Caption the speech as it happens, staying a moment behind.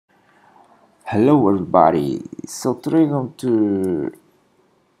Hello everybody. So today I'm going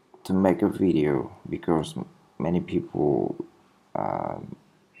to make a video because many people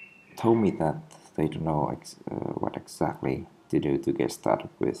told me that they don't know what exactly to do to get started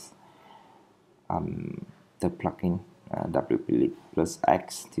with the plugin WP plus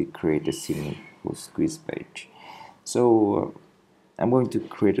X to create a simple squeeze page. So I'm going to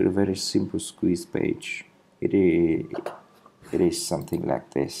create a very simple squeeze page. It is something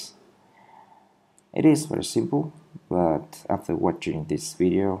like this. It is very simple, but after watching this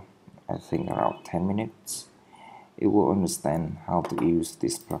video, I think around 10 minutes, you will understand how to use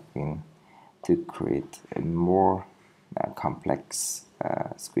this plugin to create a more complex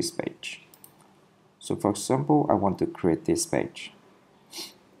squeeze page. So for example, I want to create this page.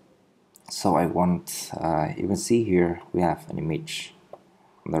 So I want, you can see here we have an image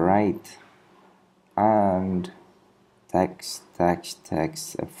on the right and text,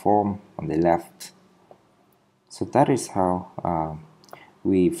 a form on the left. So that is how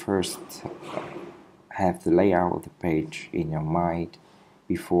we first have the layout of the page in your mind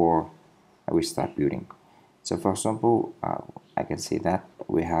before we start building. So for example, I can see that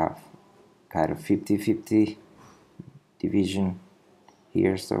we have kind of 50-50 division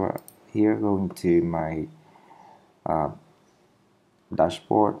here. So here going to my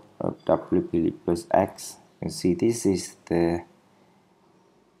dashboard of WP plus X, you can see this is the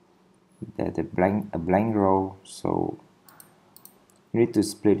blank row, so you need to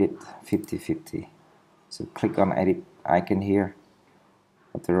split it 50-50. So click on edit icon here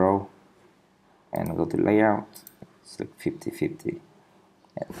at the row and go to layout, select 50-50,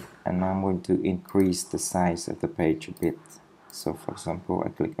 and I'm going to increase the size of the page a bit. So for example, I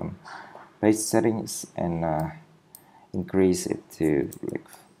click on page settings and increase it to like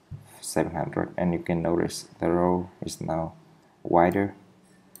 700, and you can notice the row is now wider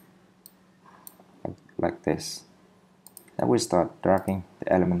like this. Then we start dragging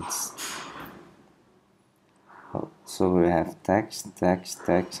the elements. So we have text,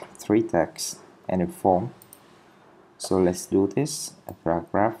 three texts, and a form. So let's do this: a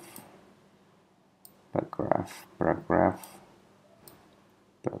paragraph,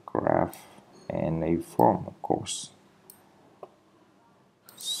 and a form, of course.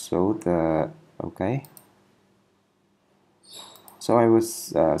 So So I would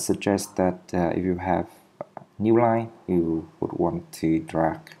suggest that if you have a new line, you would want to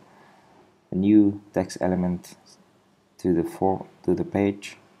drag a new text element to the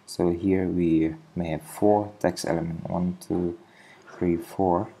page. So here we may have 4 text elements: 1, 2, 3,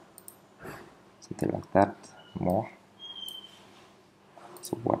 4, something like that. More.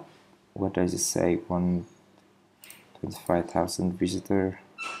 So what does it say? 125,000 visitor.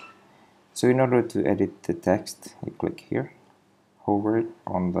 So in order to edit the text, you click here, hover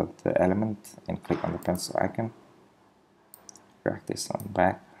on the element and click on the pencil icon. Drag this on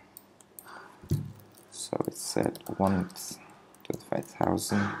back. So it said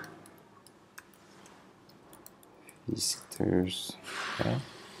 125,000 visitors. Okay,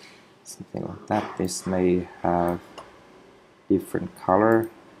 something like that. This may have different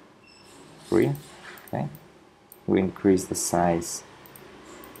color, green. Okay, we increase the size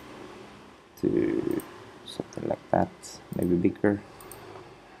to something like that, maybe bigger.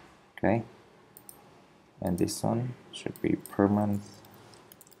 Okay, and this one should be per month.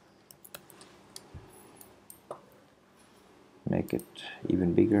 Make it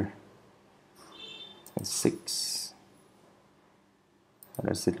even bigger. And 6. How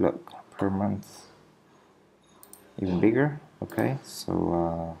does it look per month? Even bigger. Okay,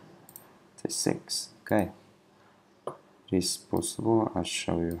 so say 6. Okay, it is possible. I'll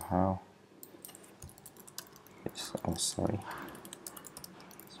show you how. Yes, oh sorry,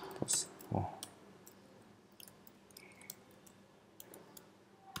 it's possible.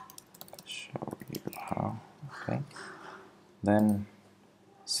 I'll show you how. Okay, then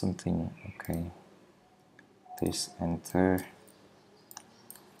something. Okay, this enter.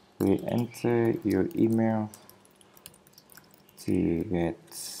 We enter your email to get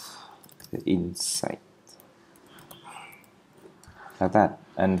the insight like that.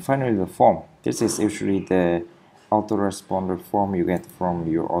 And finally, the form. This is usually the autoresponder form you get from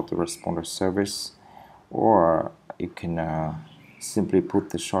your autoresponder service, or you can simply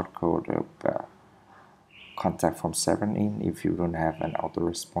put the shortcode of contact from 7 in if you don't have an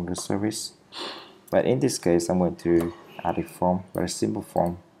autoresponder service. But in this case, I'm going to add a form, very simple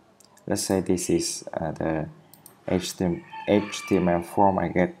form. Let's say this is the HTML form I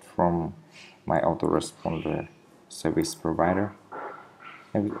get from my autoresponder service provider.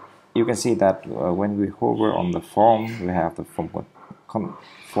 And you can see that when we hover on the form, we have the form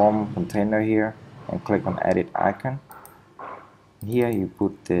form container here and click on edit icon. Here you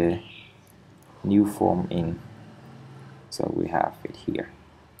put the new form in, so we have it here.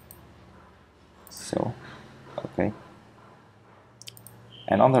 So okay,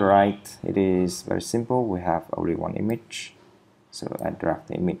 and on the right it is very simple. We have only one image, so I drag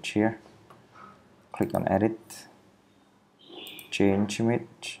the image here, click on edit, change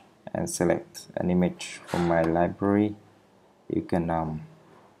image, and select an image from my library. You can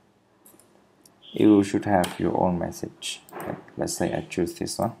you should have your own message. Let's say I choose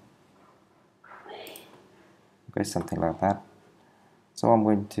this one. Okay, something like that. So I'm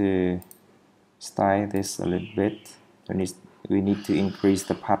going to style this a little bit. We need to increase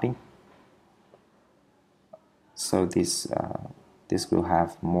the padding, so this will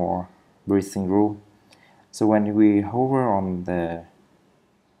have more breathing room. So when we hover on the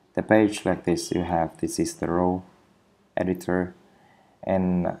page like this, you have, this is the row editor,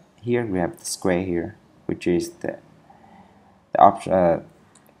 and here we have the square here, which is the option.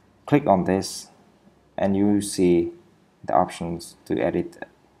 Click on this and you see the options to edit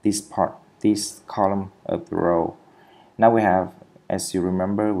this part, this column of the row. Now we have, as you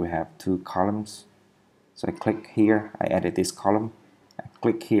remember, we have two columns. So I click here, I edit this column. I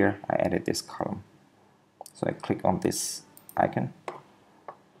click here, I edit this column. So I click on this icon.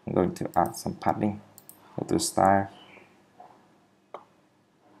 I'm going to add some padding. Go to style,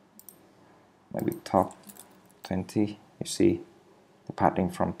 maybe top 20. You see the padding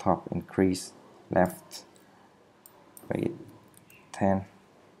from top increase, left by 10,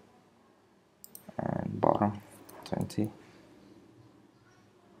 and bottom 20.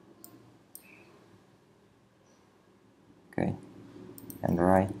 Okay, and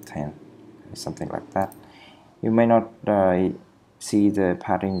right 10, something like that. You may not see the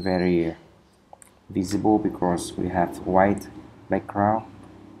padding very visible because we have white background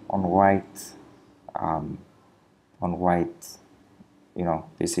on white, you know,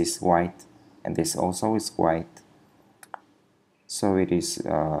 this is white and this also is white, so it is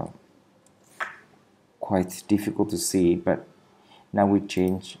quite difficult to see. But now we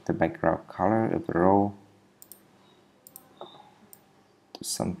change the background color of the row to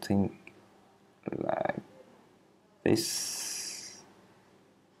something like this.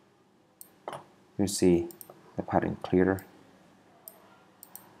 You see the padding clearer,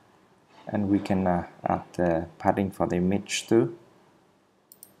 and we can add the padding for the image too.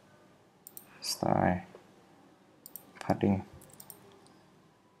 Style, padding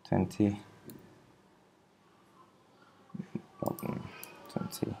 20, bottom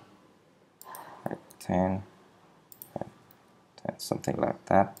 20, right 10, right 10, something like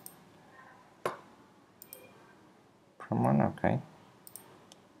that. Okay.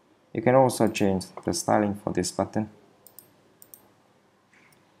 You can also change the styling for this button.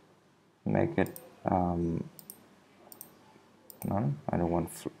 Make it none. I don't want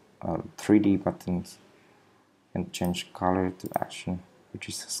 3D buttons. You can change color to action, which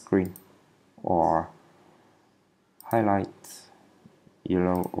is a screen, or highlight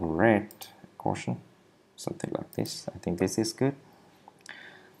yellow or red, caution, something like this. I think this is good.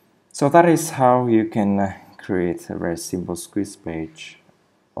 So that is how you can create a very simple squeeze page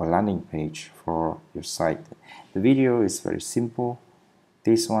or landing page for your site. The video is very simple.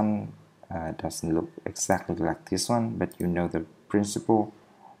 This one doesn't look exactly like this one, but you know the principle,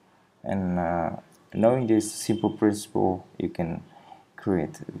 and knowing this simple principle, you can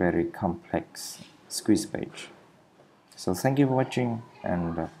create a very complex squeeze page. So thank you for watching,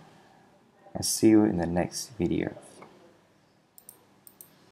 and I'll see you in the next video.